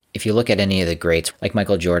If you look at any of the greats, like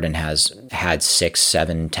Michael Jordan has had 6,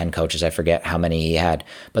 7, 10 coaches, I forget how many he had,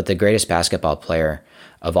 but the greatest basketball player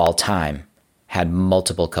of all time had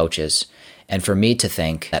multiple coaches. And for me to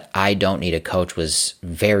think that I don't need a coach was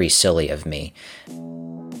very silly of me.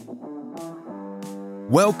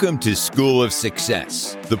 Welcome to School of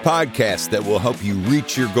Success, the podcast that will help you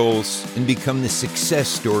reach your goals and become the success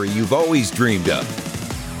story you've always dreamed of.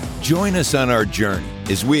 Join us on our journey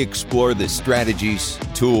as we explore the strategies,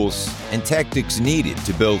 tools, and tactics needed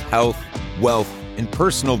to build health, wealth, and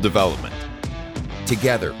personal development.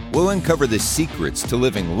 Together, we'll uncover the secrets to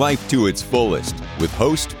living life to its fullest with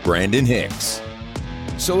host Brandon Hicks.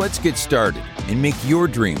 So let's get started and make your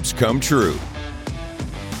dreams come true.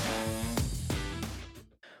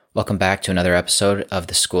 Welcome back to another episode of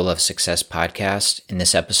the School of Success podcast. In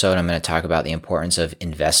this episode, I'm going to talk about the importance of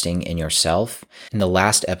investing in yourself. In the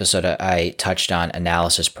last episode, I touched on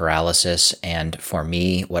analysis paralysis, and for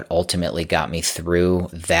me, what ultimately got me through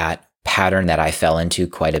that pattern that I fell into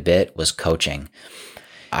quite a bit was coaching.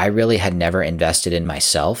 I really had never invested in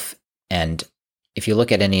myself, and if you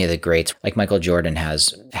look at any of the greats, like Michael Jordan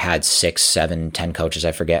has had 6, 7, 10 coaches,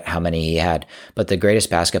 I forget how many he had, but the greatest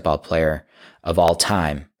basketball player of all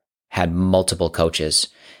time had multiple coaches.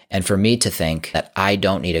 And for me to think that I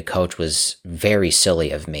don't need a coach was very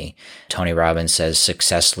silly of me. Tony Robbins says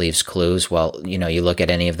success leaves clues. Well, you look at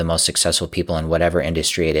any of the most successful people in whatever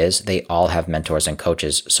industry it is, they all have mentors and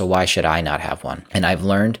coaches. So why should I not have one? And I've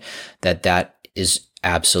learned that that is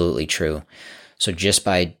absolutely true. So just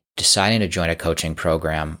by deciding to join a coaching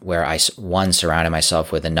program where I, one, surrounded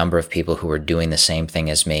myself with a number of people who were doing the same thing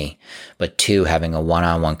as me, but two, having a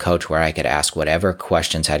one-on-one coach where I could ask whatever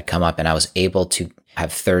questions had come up, and I was able to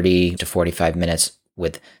have 30 to 45 minutes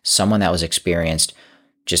with someone that was experienced,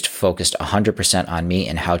 just focused 100% on me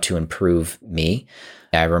and how to improve me.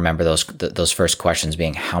 I remember those first questions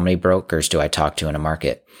being, how many brokers do I talk to in a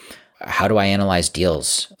market? How do I analyze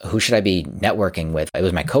deals? Who should I be networking with? It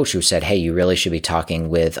was my coach who said, hey, you really should be talking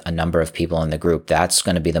with a number of people in the group. That's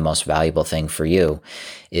going to be the most valuable thing for you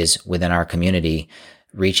is within our community,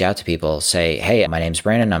 reach out to people, say, hey, my name's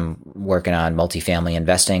Brandon. I'm working on multifamily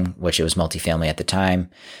investing, which it was multifamily at the time.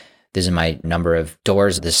 This is my number of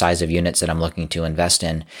doors, the size of units that I'm looking to invest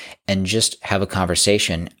in, and just have a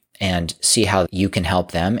conversation and see how you can help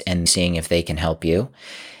them and seeing if they can help you.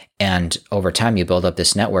 And over time, you build up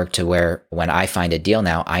this network to where when I find a deal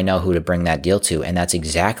now, I know who to bring that deal to. And that's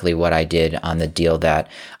exactly what I did on the deal that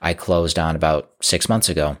I closed on about 6 months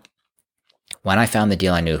ago. When I found the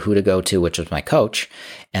deal, I knew who to go to, which was my coach.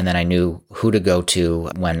 And then I knew who to go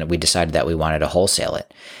to when we decided that we wanted to wholesale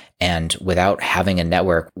it. And without having a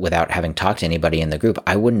network, without having talked to anybody in the group,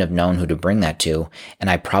 I wouldn't have known who to bring that to.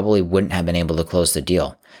 And I probably wouldn't have been able to close the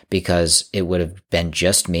deal because it would have been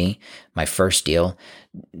just me, my first deal,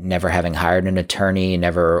 never having hired an attorney,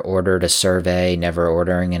 never ordered a survey, never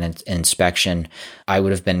ordering an inspection. I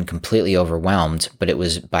would have been completely overwhelmed, but it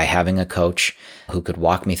was by having a coach who could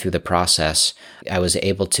walk me through the process. I was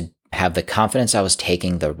able to have the confidence I was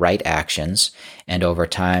taking the right actions. And over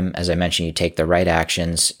time, as I mentioned, you take the right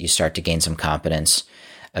actions, you start to gain some confidence.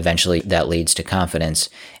 Eventually that leads to confidence.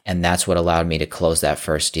 And that's what allowed me to close that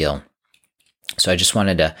first deal. So I just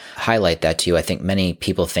wanted to highlight that to you. I think many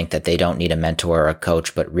people think that they don't need a mentor or a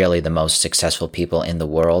coach, but really the most successful people in the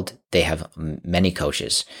world, they have many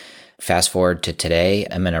coaches. Fast forward to today,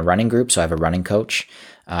 I'm in a running group, so I have a running coach.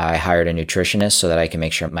 I hired a nutritionist so that I can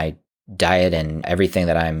make sure my diet and everything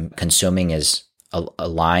that I'm consuming is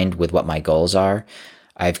aligned with what my goals are.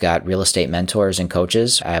 I've got real estate mentors and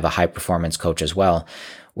coaches. I have a high performance coach as well,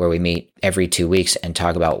 where we meet every 2 weeks and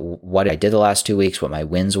talk about what I did the last 2 weeks, what my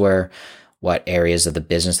wins were, what areas of the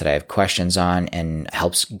business that I have questions on, and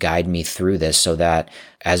helps guide me through this so that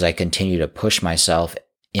as I continue to push myself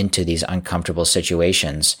into these uncomfortable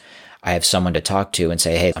situations, I have someone to talk to and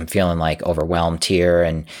say, hey, I'm feeling like overwhelmed here.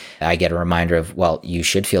 And I get a reminder of, well, you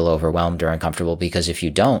should feel overwhelmed or uncomfortable because if you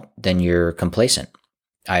don't, then you're complacent.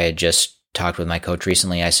 I had just talked with my coach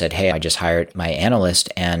recently. I said, hey, I just hired my analyst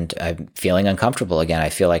and I'm feeling uncomfortable again. I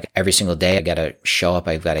feel like every single day I got to show up.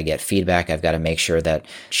 I've got to get feedback. I've got to make sure that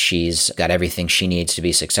she's got everything she needs to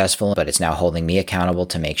be successful, but it's now holding me accountable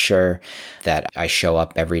to make sure that I show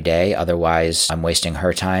up every day. Otherwise, I'm wasting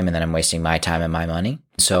her time and then I'm wasting my time and my money.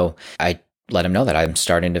 So I let him know that I'm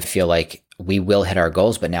starting to feel like we will hit our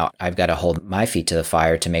goals, but now I've got to hold my feet to the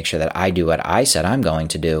fire to make sure that I do what I said I'm going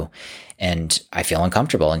to do. And I feel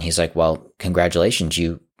uncomfortable. And he's like, well, congratulations.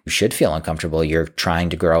 You should feel uncomfortable. You're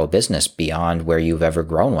trying to grow a business beyond where you've ever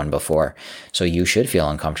grown one before. So you should feel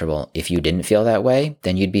uncomfortable. If you didn't feel that way,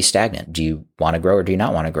 then you'd be stagnant. Do you want to grow or do you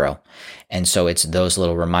not want to grow? And so it's those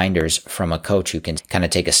little reminders from a coach who can kind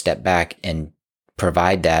of take a step back and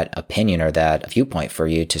provide that opinion or that viewpoint for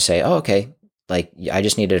you to say, oh, okay, like I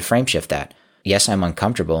just needed to frame shift that. Yes, I'm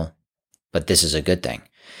uncomfortable, but this is a good thing.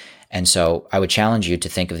 And so I would challenge you to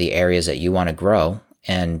think of the areas that you want to grow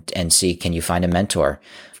and see, can you find a mentor?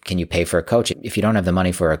 Can you pay for a coach? If you don't have the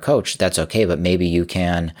money for a coach, that's okay, but maybe you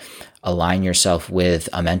can align yourself with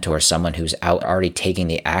a mentor, someone who's out already taking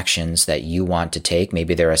the actions that you want to take.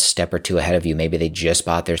 Maybe they're a step or two ahead of you. Maybe they just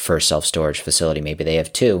bought their first self-storage facility. Maybe they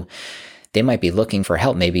have two. They might be looking for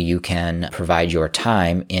help. Maybe you can provide your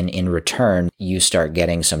time and in return, you start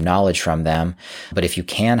getting some knowledge from them. But if you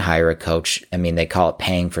can hire a coach, I mean, they call it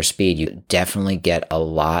paying for speed. You definitely get a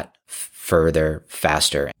lot further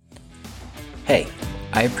faster. Hey,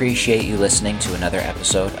 I appreciate you listening to another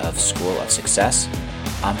episode of School of Success.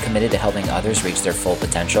 I'm committed to helping others reach their full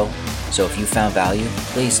potential. So if you found value,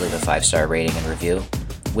 please leave a 5-star rating and review.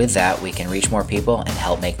 With that, we can reach more people and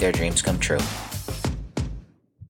help make their dreams come true.